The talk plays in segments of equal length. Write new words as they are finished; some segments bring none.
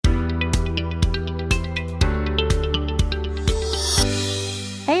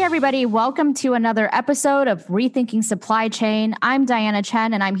Hey, everybody. Welcome to another episode of Rethinking Supply Chain. I'm Diana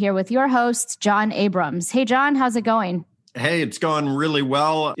Chen, and I'm here with your host, John Abrams. Hey, John, how's it going? Hey, it's going really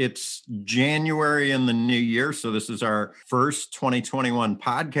well. It's January in the new year. So this is our first 2021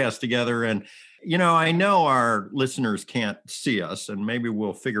 podcast together. And, I know our listeners can't see us, and maybe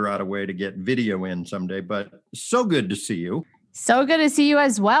we'll figure out a way to get video in someday, but so good to see you. So good to see you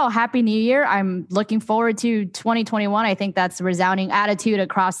as well. Happy New Year. I'm looking forward to 2021. I think that's a resounding attitude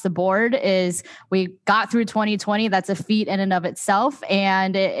across the board is we got through 2020. That's a feat in and of itself.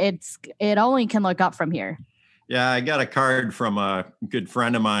 And it only can look up from here. Yeah, I got a card from a good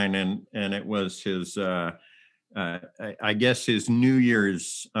friend of mine, and it was his, I guess his New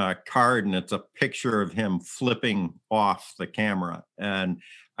Year's card, and it's a picture of him flipping off the camera. And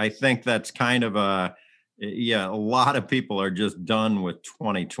I think that's kind of a lot of people are just done with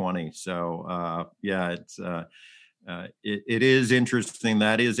 2020. So it is interesting.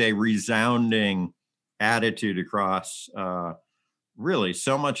 That is a resounding attitude across really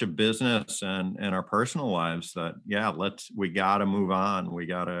so much of business and our personal lives that, we got to move on. We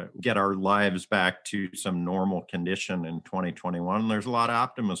got to get our lives back to some normal condition in 2021. There's a lot of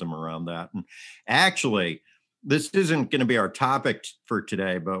optimism around that. And actually, this isn't going to be our topic for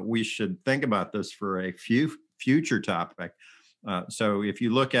today, but we should think about this for a future topic. So if you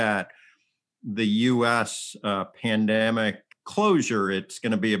look at the U.S. Pandemic closure, it's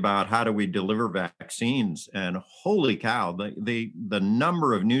going to be about how do we deliver vaccines. And holy cow, the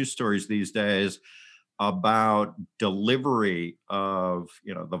number of news stories these days about delivery of,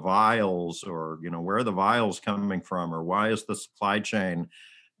 the vials or, where are the vials coming from, or why is the supply chain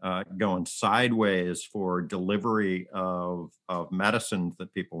going sideways for delivery of medicines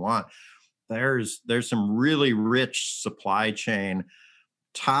that people want. There's some really rich supply chain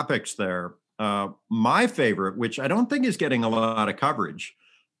topics there. My favorite, which I don't think is getting a lot of coverage,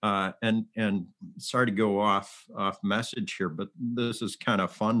 and sorry to go off message here, but this is kind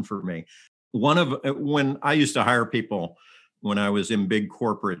of fun for me. When I used to hire people when I was in big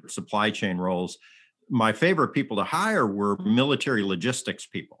corporate supply chain roles, my favorite people to hire were military logistics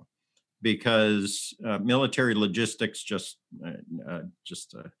people, because military logistics,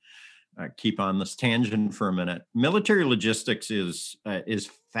 keep on this tangent for a minute. Military logistics is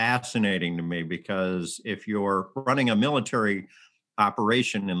fascinating to me, because if you're running a military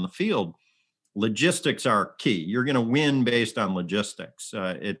operation in the field, logistics are key. You're going to win based on logistics.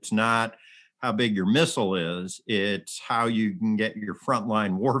 It's not how big your missile is, it's how you can get your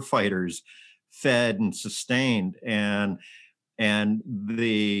frontline warfighters fed and sustained, and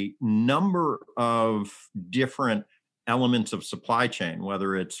the number of different elements of supply chain,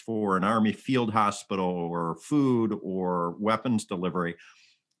 whether it's for an Army field hospital or food or weapons delivery,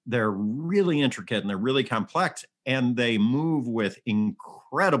 they're really intricate and they're really complex, and they move with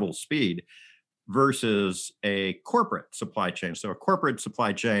incredible speed versus a corporate supply chain. So a corporate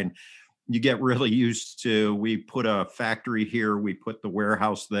supply chain, you get really used to, we put a factory here, we put the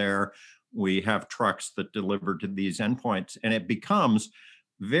warehouse there, we have trucks that deliver to these endpoints, and it becomes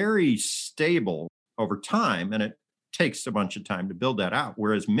very stable over time, and it takes a bunch of time to build that out.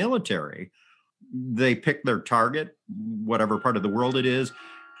 Whereas military, they pick their target, whatever part of the world it is,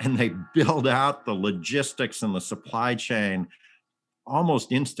 and they build out the logistics and the supply chain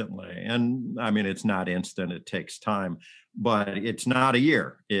almost instantly. And I mean, it's not instant, it takes time, but it's not a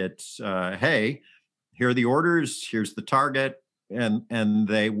year. It's, hey, here are the orders, here's the target, and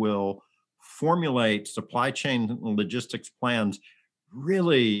they will formulate supply chain logistics plans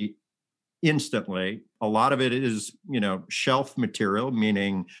really instantly. A lot of it is, shelf material,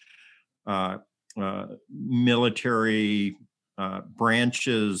 meaning military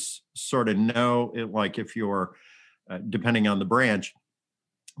branches sort of know it, like if you're, depending on the branch,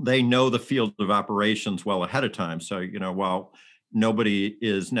 they know the field of operations well ahead of time. So, while nobody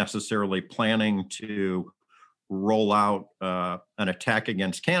is necessarily planning to roll out an attack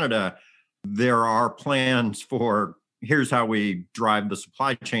against Canada, there are plans for, here's how we drive the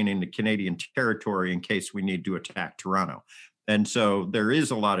supply chain into Canadian territory in case we need to attack Toronto. And so there is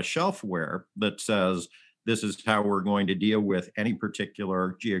a lot of shelfware that says this is how we're going to deal with any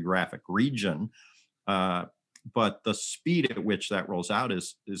particular geographic region. But the speed at which that rolls out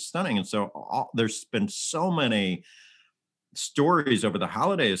is stunning. And so there's been so many stories over the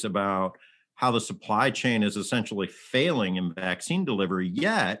holidays about how the supply chain is essentially failing in vaccine delivery,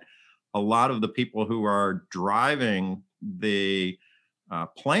 yet a lot of the people who are driving the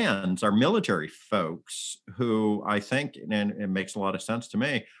plans are military folks who, I think, and it makes a lot of sense to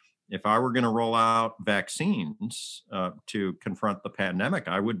me, if I were going to roll out vaccines to confront the pandemic,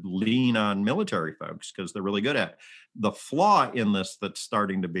 I would lean on military folks because they're really good at it. The flaw in this that's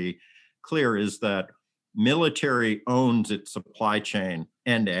starting to be clear is that military owns its supply chain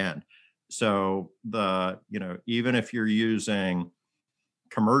end to end. So even if you're using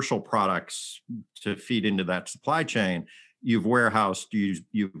commercial products to feed into that supply chain, you've warehoused,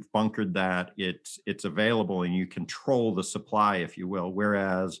 you've bunkered that, it's available, and you control the supply, if you will.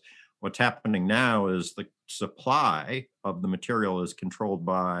 Whereas what's happening now is the supply of the material is controlled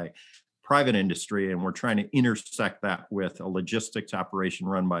by private industry, and we're trying to intersect that with a logistics operation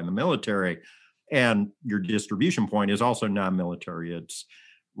run by the military. And your distribution point is also non-military. It's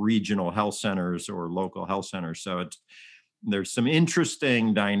regional health centers or local health centers. So there's some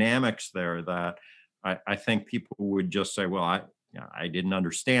interesting dynamics there that I think people would just say, well, I didn't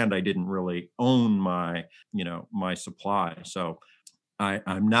understand. I didn't really own my supply. So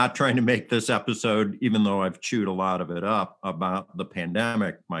I'm not trying to make this episode, even though I've chewed a lot of it up, about the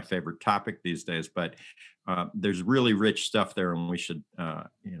pandemic, my favorite topic these days. But there's really rich stuff there, and we should,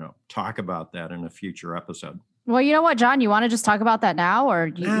 talk about that in a future episode. Well, you know what, John, you want to just talk about that now, or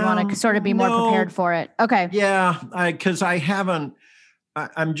you want to sort of be more prepared for it? Okay. Yeah, because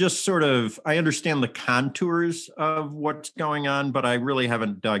I'm just I understand the contours of what's going on, but I really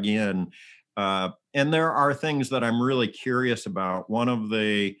haven't dug in. And there are things that I'm really curious about. One of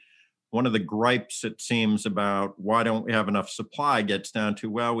the gripes, it seems, about why don't we have enough supply gets down to,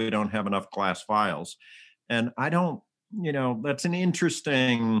 well, we don't have enough glass vials. And I don't, that's an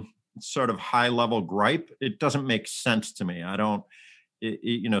interesting sort of high level gripe. It doesn't make sense to me.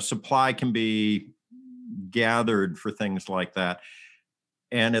 Supply can be gathered for things like that.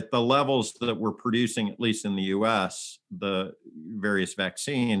 And at the levels that we're producing, at least in the US, the various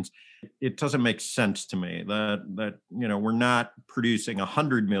vaccines, it doesn't make sense to me that we're not producing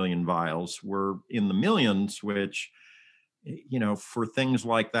 100 million vials. We're in the millions, which, for things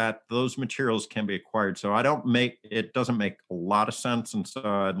like that, those materials can be acquired. So it doesn't make a lot of sense. And so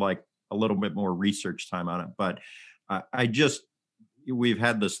I'd like a little bit more research time on it. But we've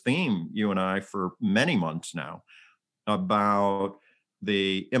had this theme, you and I, for many months now about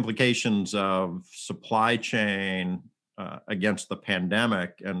the implications of supply chain against the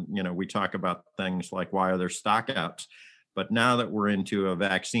pandemic. And, we talk about things like, why are there stockouts? But now that we're into a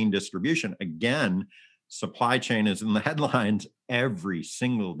vaccine distribution, again, supply chain is in the headlines every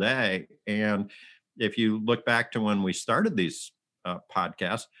single day. And if you look back to when we started these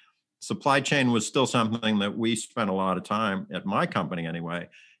podcasts, supply chain was still something that we spent a lot of time, at my company anyway,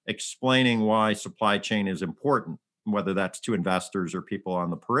 explaining why supply chain is important, whether that's to investors or people on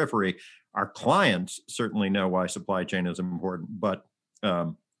the periphery. Our clients certainly know why supply chain is important. But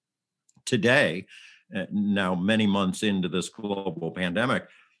today, now many months into this global pandemic,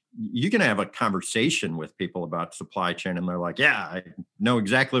 you can have a conversation with people about supply chain, and they're like, yeah, I know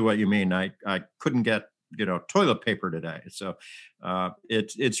exactly what you mean. I couldn't get toilet paper today. So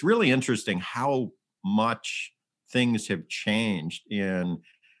it's really interesting how much things have changed in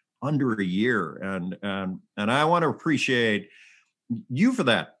under a year. And I want to appreciate you for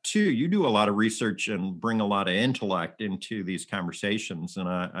that too. You do a lot of research and bring a lot of intellect into these conversations. And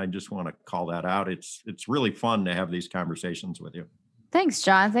I just want to call that out. It's really fun to have these conversations with you. Thanks,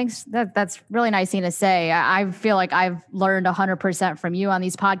 John. Thanks. That's really nice thing to say. I feel like I've learned 100% from you on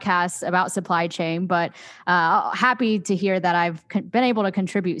these podcasts about supply chain, but happy to hear that I've been able to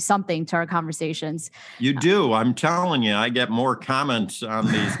contribute something to our conversations. You do. I'm telling you, I get more comments on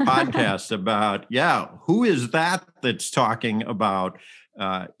these podcasts about, who is that's talking about,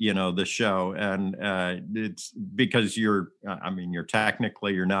 the show. And it's because you're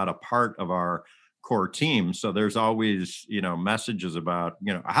technically, you're not a part of our core team. So there's always, messages about,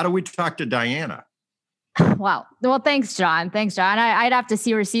 how do we talk to Diana? Wow. Well, thanks, John. I'd have to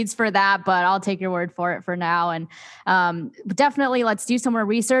see receipts for that, but I'll take your word for it for now. And definitely let's do some more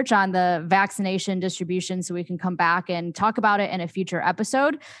research on the vaccination distribution so we can come back and talk about it in a future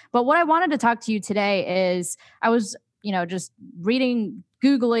episode. But what I wanted to talk to you today is I was, just reading,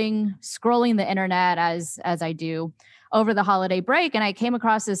 Googling, scrolling the internet as I do over the holiday break. And I came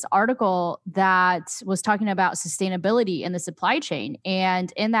across this article that was talking about sustainability in the supply chain.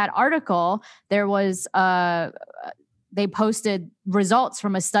 And in that article, there was they posted results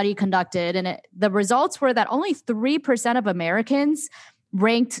from a study conducted. And the results were that only 3% of Americans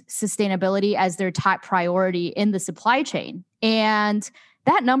ranked sustainability as their top priority in the supply chain. And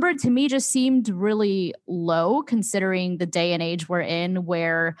that number to me just seemed really low considering the day and age we're in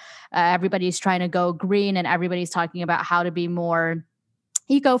where everybody's trying to go green and everybody's talking about how to be more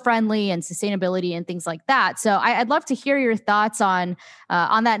eco-friendly and sustainability and things like that. So I'd love to hear your thoughts on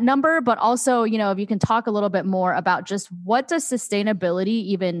that number, but also, if you can talk a little bit more about just what does sustainability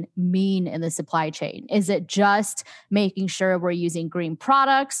even mean in the supply chain? Is it just making sure we're using green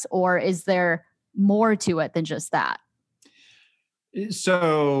products, or is there more to it than just that?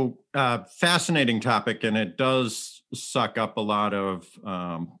 So, fascinating topic, and it does suck up a lot of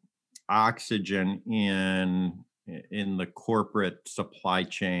oxygen in the corporate supply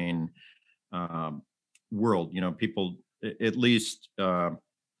chain world. People, at least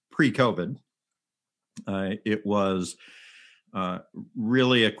pre-COVID, it was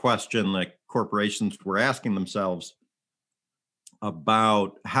really a question that corporations were asking themselves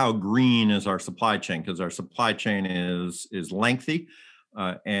about how green is our supply chain, because our supply chain is lengthy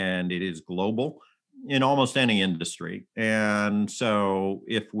and it is global in almost any industry. And so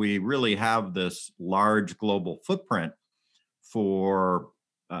if we really have this large global footprint for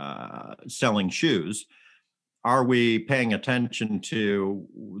selling shoes, are we paying attention to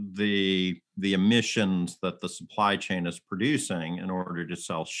the emissions that the supply chain is producing in order to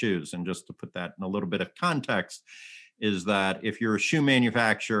sell shoes? And just to put that in a little bit of context, is that if you're a shoe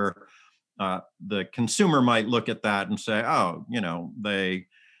manufacturer, the consumer might look at that and say, oh,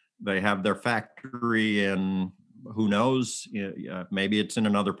 they have their factory in, who knows, maybe it's in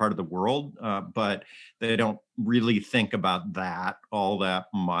another part of the world, but they don't really think about that all that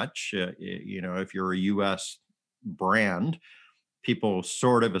much. If you're a US brand, people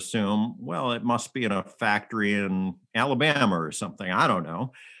sort of assume, well, it must be in a factory in Alabama or something. I don't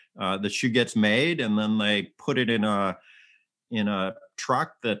know. The shoe gets made and then they put it in a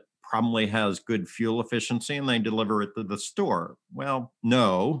truck that probably has good fuel efficiency and they deliver it to the store. Well,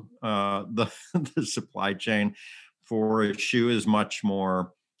 no, the supply chain for a shoe is much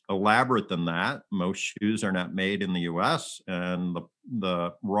more elaborate than that. Most shoes are not made in the US, and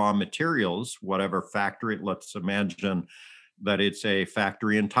the raw materials, whatever factory, let's imagine that it's a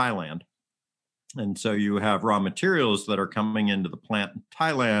factory in Thailand. And so you have raw materials that are coming into the plant in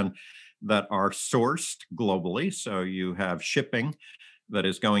Thailand that are sourced globally. So you have shipping that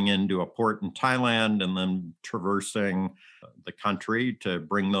is going into a port in Thailand and then traversing the country to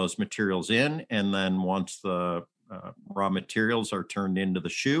bring those materials in. And then once the raw materials are turned into the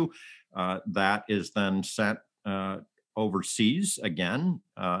shoe, that is then sent overseas again,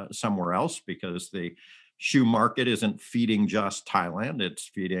 somewhere else, because the shoe market isn't feeding just Thailand. It's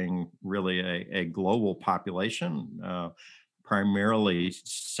feeding really a global population, primarily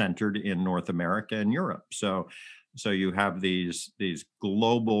centered in North America and Europe. So you have these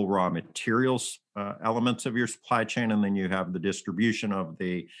global raw materials elements of your supply chain, and then you have the distribution of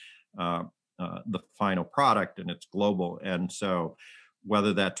the final product, and it's global. And so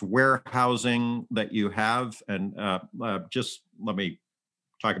whether that's warehousing that you have, and just let me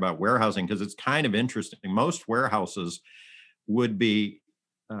talk about warehousing because it's kind of interesting. Most warehouses would be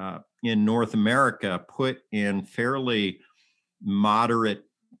in North America put in fairly moderate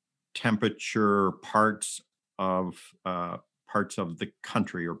temperature parts of the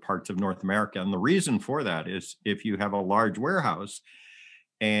country or parts of North America. And the reason for that is if you have a large warehouse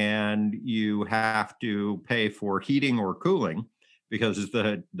and you have to pay for heating or cooling, because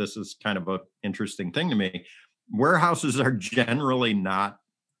this is kind of an interesting thing to me, warehouses are generally not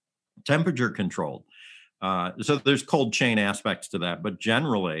temperature controlled. So there's cold chain aspects to that, but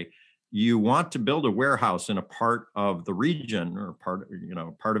generally you want to build a warehouse in a part of the region or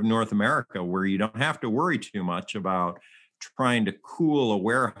part of North America where you don't have to worry too much about trying to cool a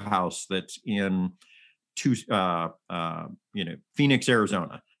warehouse that's in Phoenix,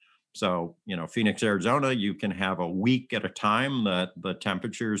 Arizona. So, Phoenix, Arizona, you can have a week at a time that the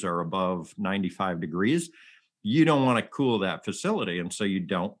temperatures are above 95 degrees. You don't want to cool that facility. And so you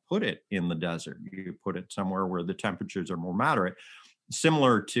don't put it in the desert. You put it somewhere where the temperatures are more moderate,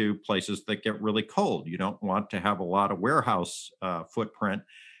 similar to places that get really cold. You don't want to have a lot of warehouse footprint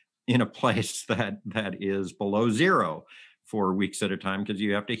in a place that is below zero for weeks at a time because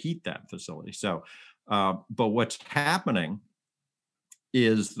you have to heat that facility. So, but what's happening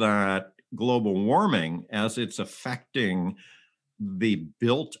is that global warming, as it's affecting the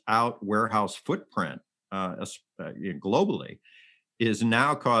built out warehouse footprint, globally, is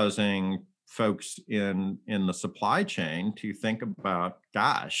now causing folks in the supply chain to think about,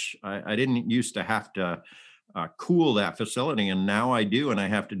 gosh, I didn't used to have to cool that facility, and now I do, and I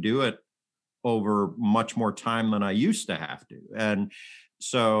have to do it over much more time than I used to have to. And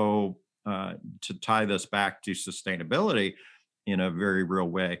so to tie this back to sustainability in a very real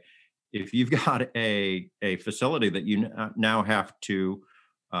way, if you've got a facility that you now have to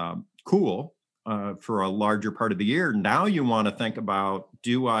cool, for a larger part of the year. Now you want to think about,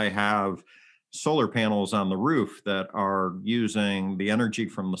 do I have solar panels on the roof that are using the energy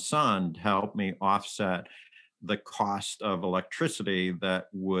from the sun to help me offset the cost of electricity that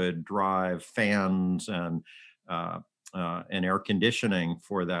would drive fans and air conditioning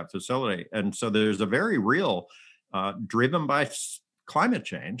for that facility? And so there's a very real, driven by climate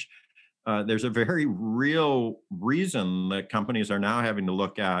change, there's a very real reason that companies are now having to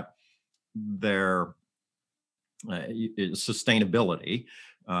look at their sustainability,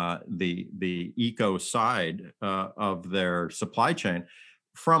 the eco side of their supply chain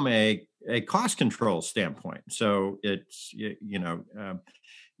from a cost control standpoint. So it's,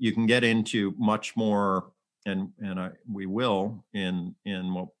 you can get into much more, and we will in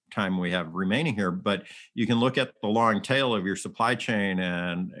what time we have remaining here, but you can look at the long tail of your supply chain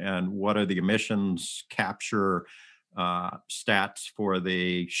and what are the emissions capture stats for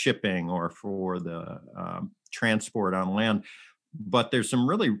the shipping or for the transport on land. But there's some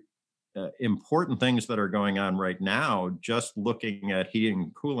really important things that are going on right now, just looking at heating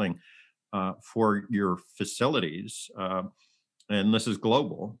and cooling for your facilities. And this is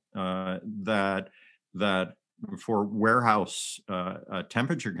global, that for warehouse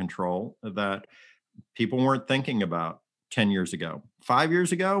temperature control that people weren't thinking about 10 years ago. 5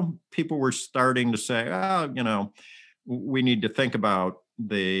 years ago, people were starting to say, we need to think about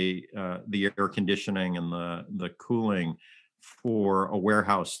the air conditioning and the cooling for a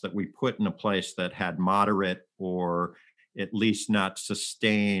warehouse that we put in a place that had moderate or at least not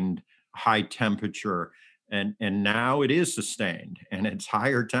sustained high temperature. And now it is sustained and it's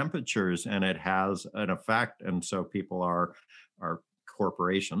higher temperatures and it has an effect. And so people our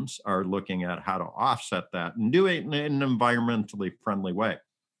corporations are looking at how to offset that and do it in an environmentally friendly way.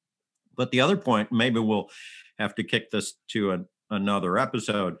 But the other point, maybe we'll have to kick this to another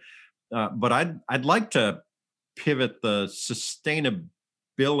episode, but I'd like to pivot the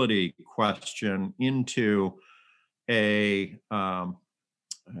sustainability question into a, how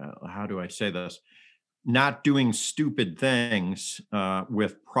do I say this? Not doing stupid things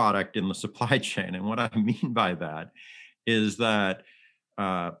with product in the supply chain. And what I mean by that is that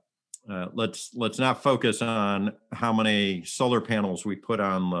let's not focus on how many solar panels we put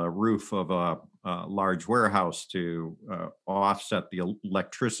on the roof of a large warehouse to offset the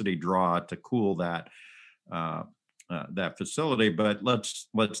electricity draw to cool that facility. But let's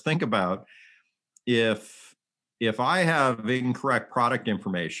think about if I have incorrect product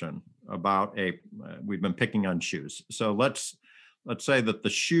information about we've been picking on shoes. So let's say that the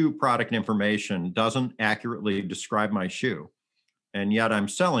shoe product information doesn't accurately describe my shoe, and yet I'm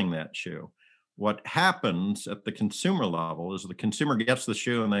selling that shoe. What happens at the consumer level is the consumer gets the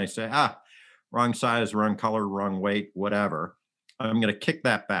shoe and they say, wrong size, wrong color, wrong weight, whatever. I'm going to kick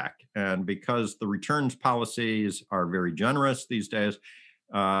that back. And because the returns policies are very generous these days,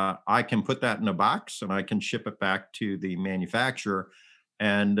 I can put that in a box and I can ship it back to the manufacturer,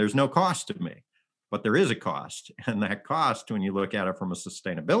 and there's no cost to me. But there is a cost. And that cost, when you look at it from a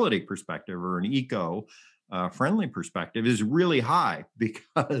sustainability perspective or an eco-friendly perspective, is really high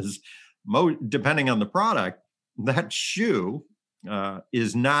because depending on the product, that shoe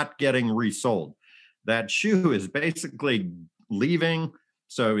is not getting resold. That shoe is basically leaving.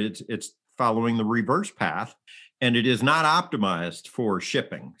 So it's following the reverse path, and it is not optimized for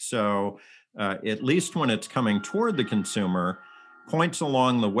shipping. So at least when it's coming toward the consumer, points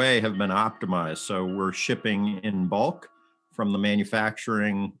along the way have been optimized. So we're shipping in bulk from the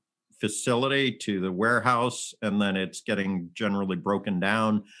manufacturing facility to the warehouse, and then it's getting generally broken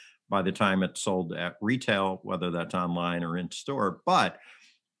down by the time it's sold at retail, whether that's online or in store. But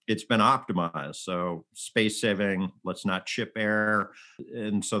it's been optimized. So space saving, let's not ship air.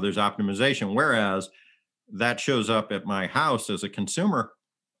 And so there's optimization. Whereas that shows up at my house as a consumer,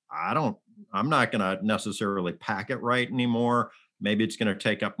 I'm not going to necessarily pack it right anymore. Maybe it's going to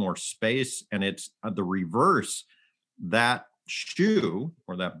take up more space. And it's the reverse. That shoe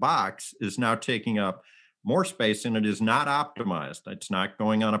or that box is now taking up more space, and it is not optimized. It's not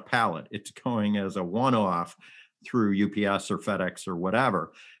going on a pallet. It's going as a one-off through UPS or FedEx or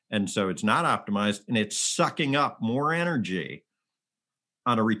whatever. And so it's not optimized, and it's sucking up more energy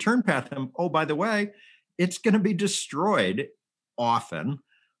on a return path. And oh, by the way, it's going to be destroyed often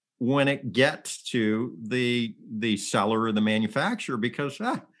when it gets to the seller or the manufacturer because,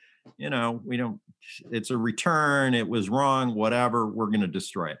 we don't, it's a return, it was wrong, whatever, we're going to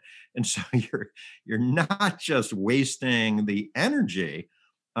destroy it. And so you're not just wasting the energy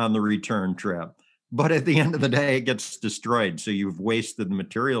on the return trip, but at the end of the day, it gets destroyed. So you've wasted the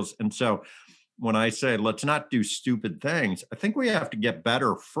materials. And so when I say, let's not do stupid things, I think we have to get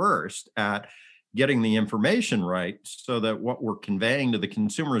better first at getting the information right so that what we're conveying to the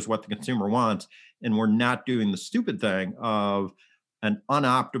consumer is what the consumer wants. And we're not doing the stupid thing of an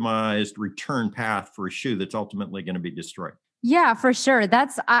unoptimized return path for a shoe that's ultimately going to be destroyed. Yeah, for sure.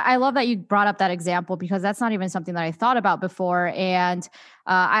 I love that you brought up that example because that's not even something that I thought about before. And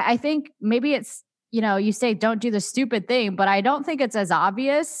I think maybe it's, you say don't do the stupid thing, but I don't think it's as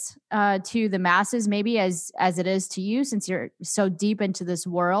obvious to the masses maybe as it is to you since you're so deep into this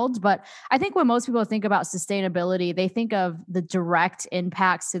world. But I think when most people think about sustainability, they think of the direct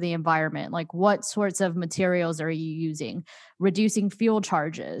impacts to the environment. Like what sorts of materials are you using? Reducing fuel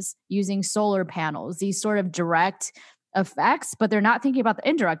charges, using solar panels, these sort of direct effects, but they're not thinking about the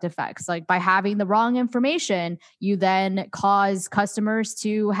indirect effects. Like by having the wrong information, you then cause customers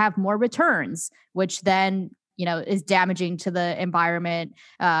to have more returns, which then, is damaging to the environment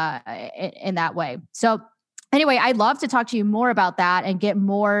in that way. So anyway, I'd love to talk to you more about that and get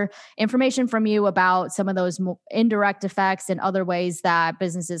more information from you about some of those indirect effects and other ways that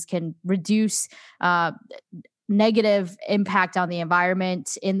businesses can reduce negative impact on the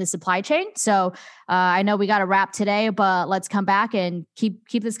environment in the supply chain. So I know we got to wrap today, but let's come back and keep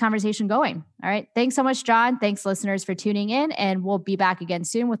this conversation going. All right. Thanks so much, John. Thanks, listeners, for tuning in. And we'll be back again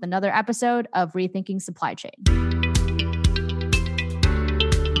soon with another episode of Rethinking Supply Chain.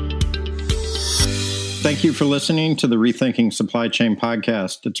 Thank you for listening to the Rethinking Supply Chain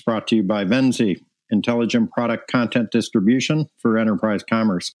podcast. It's brought to you by Venzee, intelligent product content distribution for enterprise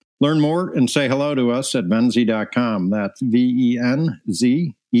commerce. Learn more and say hello to us at Venzee.com. That's VENZEE.com.